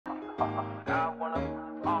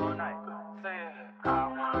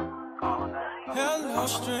Hello,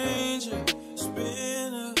 stranger. It's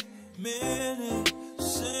been a minute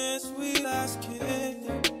since we last kicked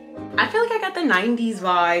it. I feel like I got the 90s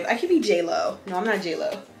vibe. I could be J-Lo. No, I'm not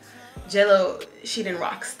J-Lo. J-Lo, she didn't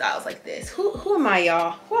rock styles like this. Who am I,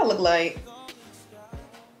 y'all? Who I look like?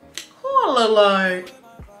 Who I look like?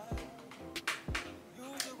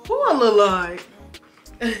 Who I look like?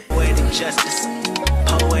 Poetic justice,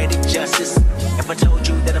 poetic justice. If I told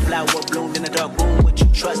you that a flower bloomed in a dark room, would you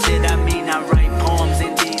trust it? I mean, I write poems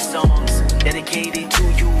in these songs dedicated to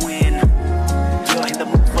you when you're in the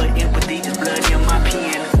mood for empathy. There's blood in my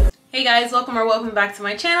pen. Hey guys, welcome back to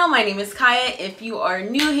my channel. My name is Kaya. If you are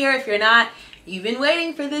new here, if you're not, you've been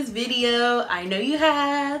waiting for this video. I know you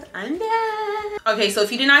have. I'm back. Okay, so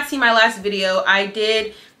if you did not see my last video, I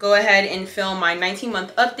did go ahead and film my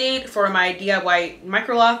 19-month update for my DIY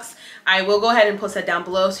Microlocs. I will go ahead and post that down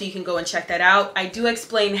below so you can go and check that out. I do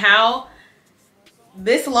explain how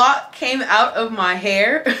this lock came out of my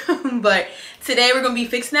hair, but today we're going to be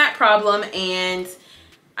fixing that problem, and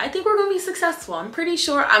I think we're going to be successful. I'm pretty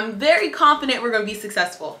sure. I'm very confident we're going to be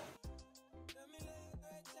successful.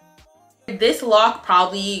 This lock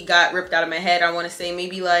probably got ripped out of my head, I want to say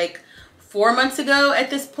maybe like 4 months ago at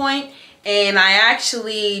this point. And I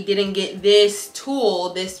actually didn't get this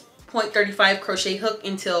tool, this 0.35 crochet hook,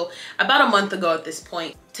 until about a month ago at this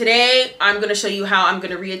point. Today, I'm going to show you how I'm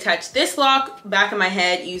going to reattach this lock back in my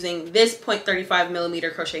head using this 0.35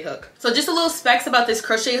 millimeter crochet hook. So just a little specs about this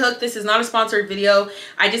crochet hook. This is not a sponsored video.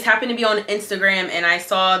 I just happened to be on Instagram and I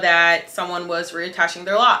saw that someone was reattaching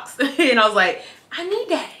their locks. And I was like, I need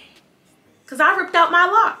that because I ripped out my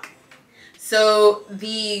lock. So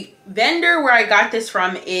the vendor where I got this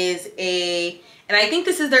from is and I think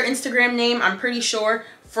this is their Instagram name, I'm pretty sure,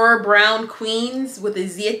 Fur Brown Queens with a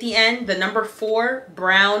Z at the end, the number 4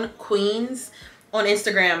 Brown Queens on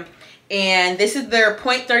Instagram. And this is their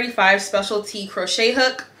 0.35 specialty crochet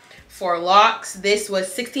hook for locks. This was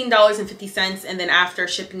 $16.50, and then after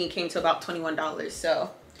shipping it came to about $21. So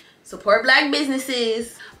support black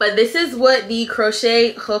businesses. But this is what the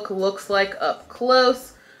crochet hook looks like up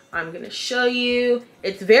close. I'm gonna show you.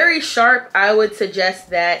 It's very sharp. I would suggest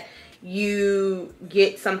that you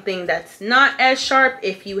get something that's not as sharp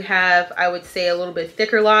if you have, I would say, a little bit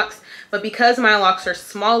thicker locks. But because my locks are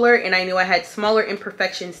smaller and I knew I had smaller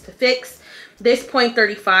imperfections to fix, this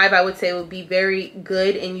 0.35 I would say would be very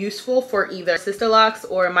good and useful for either sister locks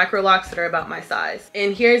or micro locks that are about my size.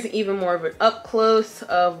 And here's even more of an up close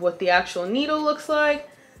of what the actual needle looks like.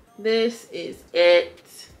 This is it.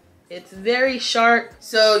 It's very sharp.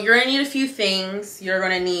 So you're gonna need a few things. You're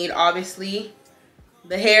gonna need, obviously,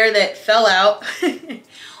 the hair that fell out.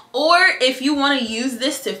 Or if you want to use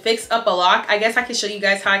this to fix up a lock, I guess I can show you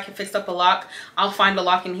guys how I can fix up a lock. I'll find a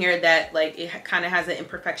lock in here that like it kind of has an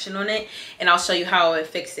imperfection on it, and I'll show you how I would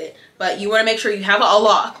fix it. But you want to make sure you have a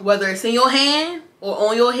lock, whether it's in your hand or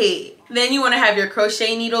on your head. Then you want to have your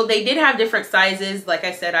crochet needle. They did have different sizes. Like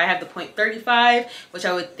I said, I have the 0.35, which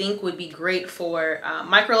I would think would be great for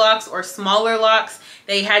micro locks or smaller locks.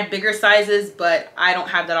 They had bigger sizes, but I don't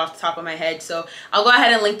have that off the top of my head. So I'll go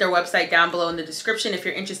ahead and link their website down below in the description if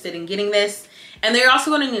you're interested in getting this. And then you're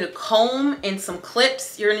also going to need a comb and some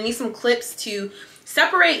clips. You're going to need some clips to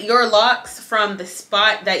separate your locks from the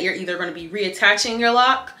spot that you're either going to be reattaching your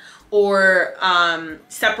lock or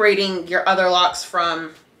separating your other locks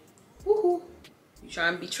from. Woohoo. You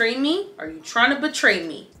trying to betray me? Are you trying to betray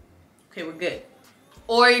me? Okay, we're good.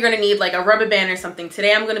 Or you're gonna need like a rubber band or something.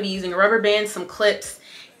 Today I'm gonna be using a rubber band, some clips,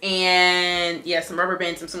 and yeah, some rubber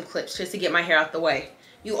bands and some clips just to get my hair out the way.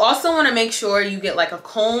 You also wanna make sure you get like a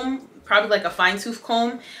comb, probably like a fine tooth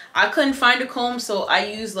comb. I couldn't find a comb, so I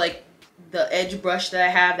use like the edge brush that I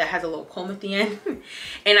have that has a little comb at the end.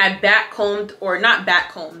 And I back combed, or not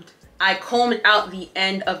back combed, I combed out the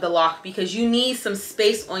end of the lock because you need some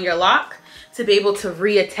space on your lock to be able to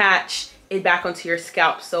reattach it back onto your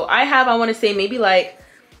scalp. So I have, I want to say maybe like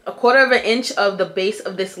 1/4 of an inch of the base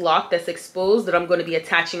of this lock that's exposed that I'm going to be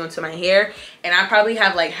attaching onto my hair. And I probably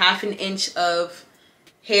have like 1/2 inch of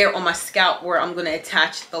hair on my scalp where I'm going to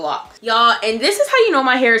attach the lock. Y'all, and this is how you know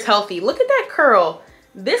my hair is healthy. Look at that curl.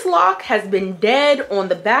 This lock has been dead on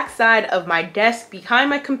the back side of my desk behind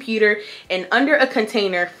my computer and under a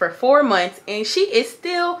container for 4 months, and she is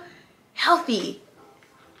still healthy.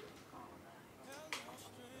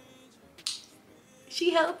 She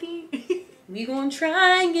healthy. We gonna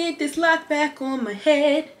try and get this lock back on my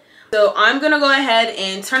head. So I'm gonna go ahead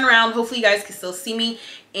and turn around. Hopefully you guys can still see me,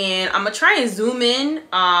 and I'm gonna try and zoom in,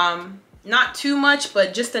 not too much,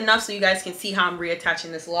 but just enough so you guys can see how I'm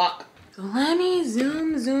reattaching this lock. So let me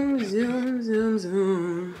zoom.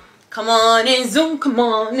 Come on and zoom, come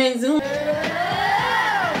on and zoom. Come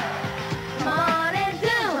on and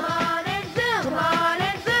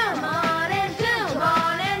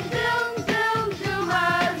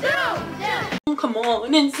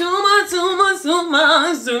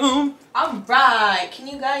zoom. Alright, can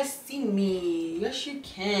you guys see me? Yes, you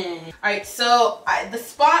can. Alright, so the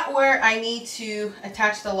spot where I need to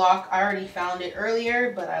attach the lock, I already found it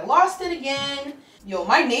earlier, but I lost it again. Yo,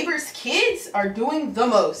 my neighbor's kids are doing the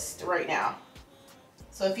most right now.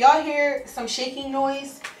 So if y'all hear some shaking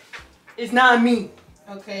noise, it's not me.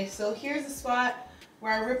 Okay, so here's the spot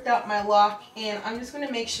where I ripped out my lock, and I'm just going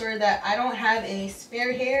to make sure that I don't have any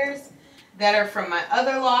spare hairs that are from my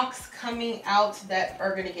other locks coming out that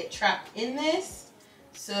are going to get trapped in this.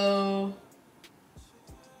 So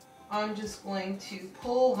I'm just going to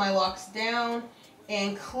pull my locks down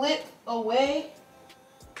and clip away.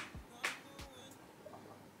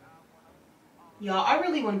 Y'all, I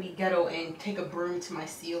really want to be ghetto and take a broom to my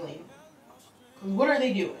ceiling. What are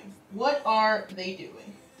they doing? What are they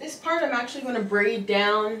doing? This part I'm actually going to braid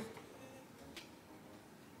down.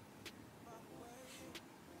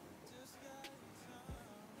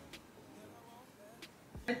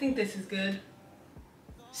 I think this is good.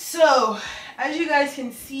 So, as you guys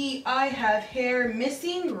can see, I have hair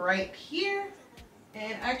missing right here.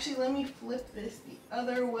 And actually, let me flip this the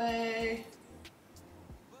other way.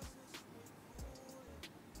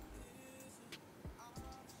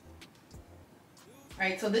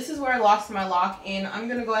 Alright, so this is where I lost my lock, and I'm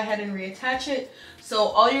going to go ahead and reattach it. So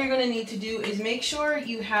all you're going to need to do is make sure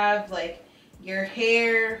you have like your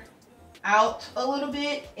hair out a little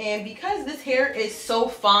bit, and because this hair is so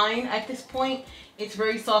fine at this point, it's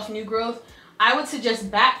very soft new growth, I would suggest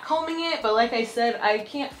back combing it, but like I said, I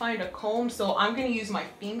can't find a comb, so I'm going to use my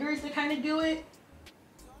fingers to kind of do it.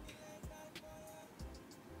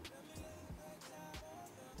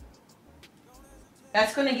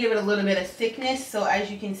 That's going to give it a little bit of thickness, so as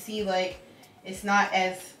you can see, like, it's not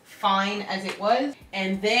as fine as it was.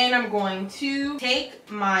 And then I'm going to take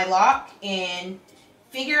my lock and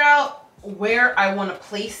figure out where I want to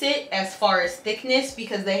place it as far as thickness,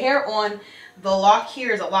 because the hair on the lock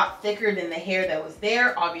here is a lot thicker than the hair that was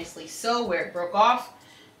there, obviously so, where it broke off.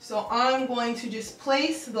 So I'm going to just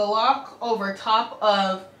place the lock over top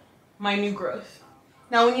of my new growth.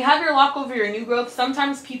 Now, when you have your lock over your new growth,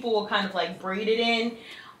 sometimes people will kind of like braid it in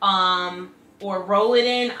or roll it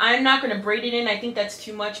in. I'm not going to braid it in. I think that's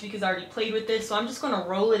too much because I already played with this. So I'm just going to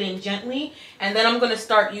roll it in gently. And then I'm going to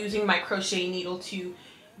start using my crochet needle to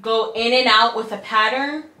go in and out with a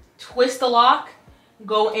pattern, twist the lock,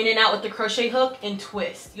 go in and out with the crochet hook, and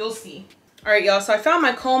twist. You'll see. All right, y'all. So I found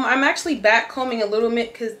my comb. I'm actually back combing a little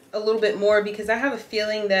bit more because I have a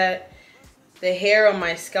feeling that the hair on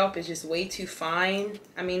my scalp is just way too fine.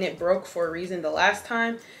 I mean, it broke for a reason the last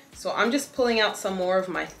time. So I'm just pulling out some more of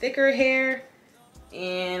my thicker hair.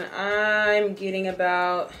 And I'm getting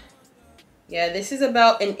about, yeah, this is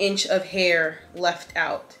about an inch of hair left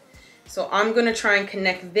out. So I'm going to try and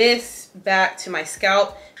connect this back to my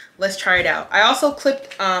scalp. Let's try it out. I also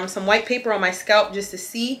clipped some white paper on my scalp just to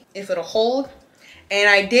see if it'll hold. And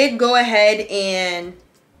I did go ahead and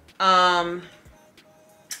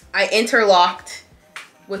I interlocked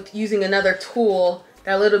with using another tool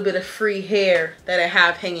that little bit of free hair that I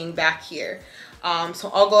have hanging back here.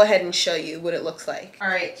 So I'll go ahead and show you what it looks like. All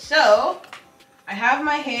right, so I have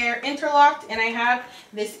my hair interlocked and I have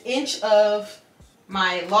this inch of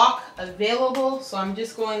my lock available. So I'm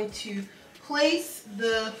just going to place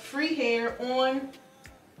the free hair on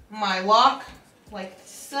my lock like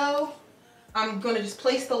so. I'm going to just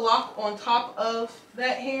place the lock on top of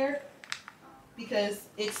that hair because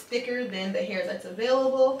it's thicker than the hair that's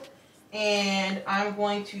available. And I'm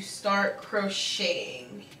going to start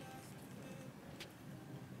crocheting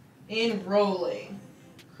and rolling,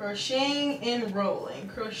 crocheting and rolling,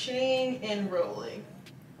 crocheting and rolling.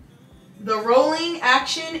 The rolling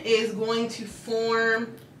action is going to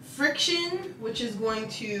form friction, which is going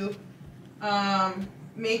to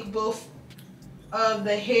make both of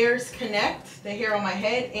the hairs connect, the hair on my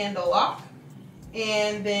head and the lock.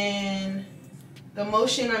 And then the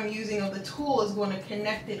motion I'm using of the tool is going to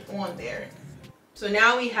connect it on there. So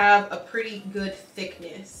now we have a pretty good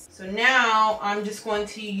thickness. So now I'm just going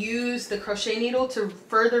to use the crochet needle to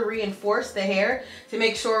further reinforce the hair to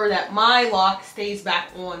make sure that my lock stays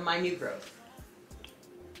back on my new growth.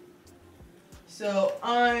 So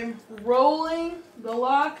I'm rolling the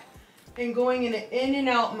lock and going in an in and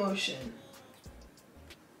out motion.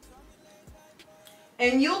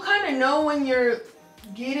 And you'll kind of know when you're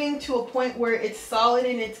getting to a point where it's solid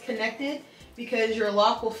and it's connected because your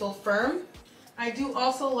lock will feel firm. I do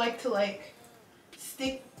also like to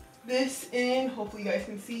stick this in, hopefully you guys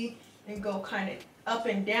can see, and go kind of up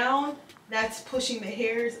and down. That's pushing the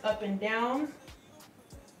hairs up and down.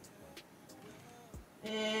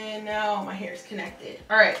 And now my hair is connected.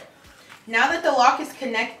 All right, now that the lock is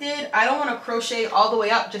connected, I don't want to crochet all the way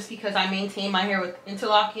up just because I maintain my hair with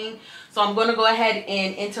interlocking. So I'm going to go ahead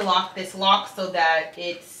and interlock this lock so that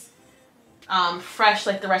it's fresh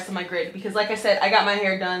like the rest of my grid, because like I said, I got my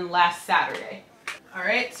hair done last Saturday. All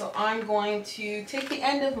right, so I'm going to take the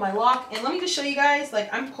end of my lock, and let me just show you guys, like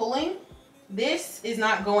I'm pulling. This is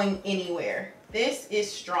not going anywhere. This is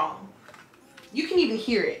strong. You can even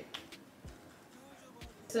hear it.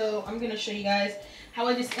 So I'm gonna show you guys how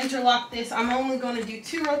I just interlock this. I'm only gonna do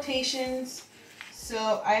 2 rotations.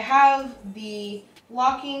 So I have the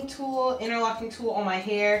locking tool, interlocking tool on my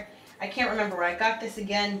hair. I can't remember where I got this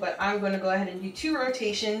again, but I'm gonna go ahead and do 2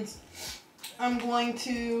 rotations. I'm going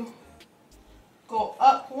to go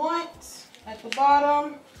up once at the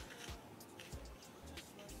bottom.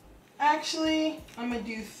 Actually, I'm gonna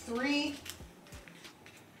do 3.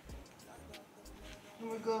 I'm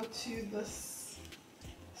gonna go to the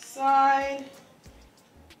side.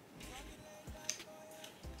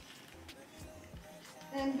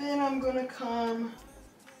 And then I'm gonna come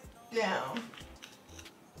down.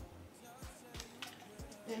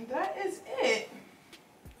 And that is it.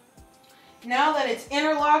 Now that it's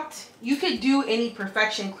interlocked, you could do any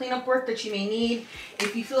perfection cleanup work that you may need.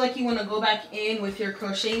 If you feel like you want to go back in with your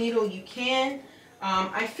crochet needle, you can.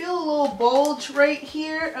 I feel a little bulge right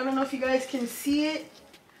here. I don't know if you guys can see it.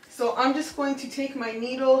 So I'm just going to take my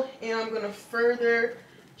needle and I'm going to further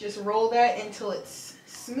just roll that until it's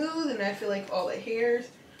smooth and I feel like all the hairs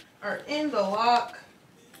are in the lock.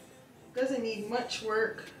 Doesn't need much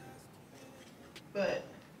work, but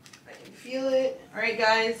I can feel it. All right,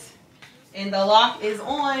 guys. And the lock is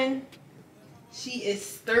on. She is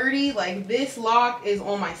sturdy. Like, this lock is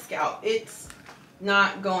on my scalp. It's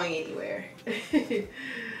not going anywhere.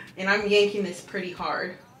 And I'm yanking this pretty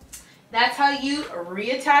hard. That's how you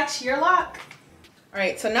reattach your lock. All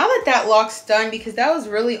right, so now that that lock's done, because that was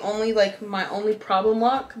really only like my only problem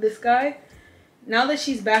lock, this guy. Now that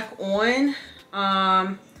she's back on,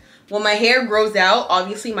 when my hair grows out,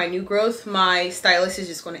 obviously my new growth, my stylist is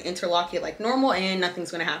just going to interlock it like normal and nothing's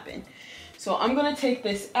going to happen. So I'm going to take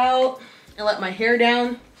this out and let my hair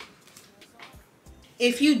down.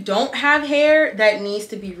 If you don't have hair that needs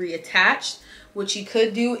to be reattached, what you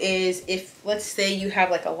could do is, if let's say you have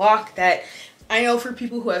like a lock that, I know for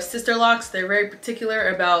people who have sister locks, they're very particular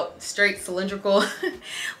about straight cylindrical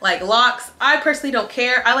like locks. I personally don't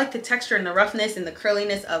care. I like the texture and the roughness and the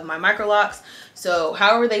curliness of my Microlocs. So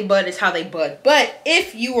however they bud is how they bud. But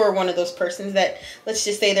if you were one of those persons that, let's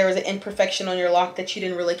just say there was an imperfection on your lock that you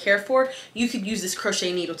didn't really care for, you could use this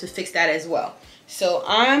crochet needle to fix that as well. So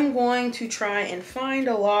I'm going to try and find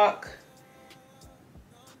a lock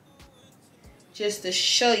just to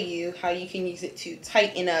show you how you can use it to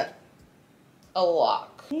tighten up a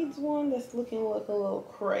lock. Needs one that's looking like a little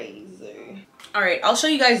crazy. All right, I'll show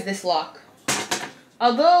you guys this lock.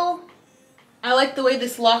 Although I like the way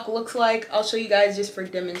this lock looks like, I'll show you guys just for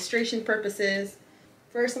demonstration purposes.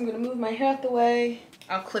 First, I'm gonna move my hair out the way.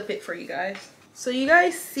 I'll clip it for you guys. So you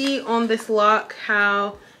guys see on this lock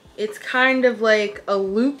how it's kind of like a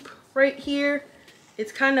loop right here.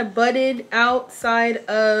 It's kind of budded outside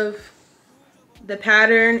of the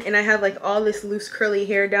pattern, and I have like all this loose curly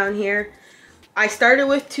hair down here. I started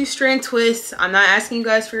with 2 strand twists. I'm not asking you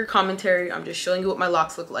guys for your commentary. I'm just showing you what my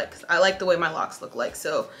locks look like, because I like the way my locks look like.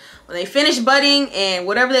 So when they finish budding and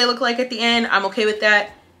whatever they look like at the end, I'm okay with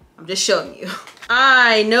that. I'm just showing you.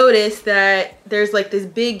 I noticed that there's like this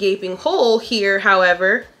big gaping hole here,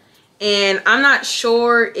 however, and I'm not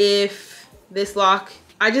sure if this lock,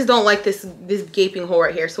 I just don't like this gaping hole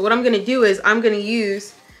right here. So what I'm gonna do is I'm gonna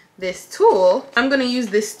use this tool. I'm going to use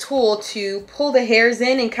this tool to pull the hairs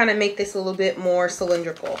in and kind of make this a little bit more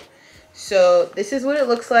cylindrical. So this is what it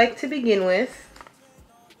looks like to begin with.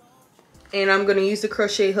 And I'm going to use the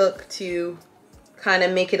crochet hook to kind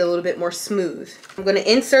of make it a little bit more smooth. I'm going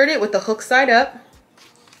to insert it with the hook side up.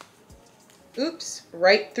 Oops,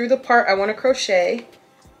 right through the part I want to crochet.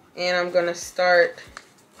 And I'm going to start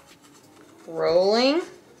rolling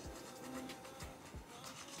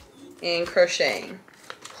and crocheting.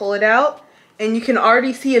 Pull it out, and you can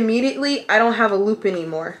already see immediately I don't have a loop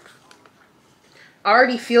anymore. I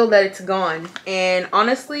already feel that it's gone, and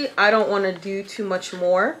honestly I don't want to do too much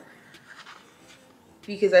more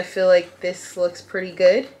because I feel like this looks pretty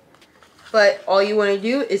good. But all you want to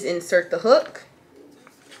do is insert the hook,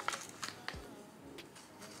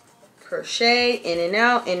 crochet in and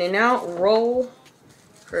out, roll,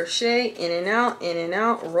 crochet in and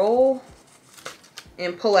out, roll,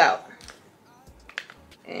 and pull out.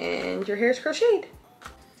 And your hair is crocheted.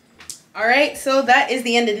 Alright, so that is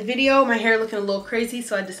the end of the video. My hair looking a little crazy,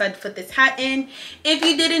 so I decided to put this hat in. If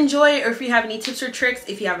you did enjoy it, or if you have any tips or tricks,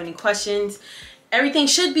 if you have any questions, everything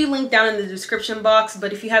should be linked down in the description box.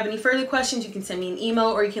 But if you have any further questions, you can send me an email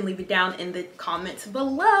or you can leave it down in the comments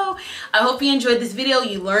below. I hope you enjoyed this video.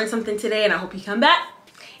 You learned something today, and I hope you come back.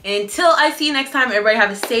 Until I see you next time, everybody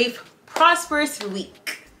have a safe, prosperous week.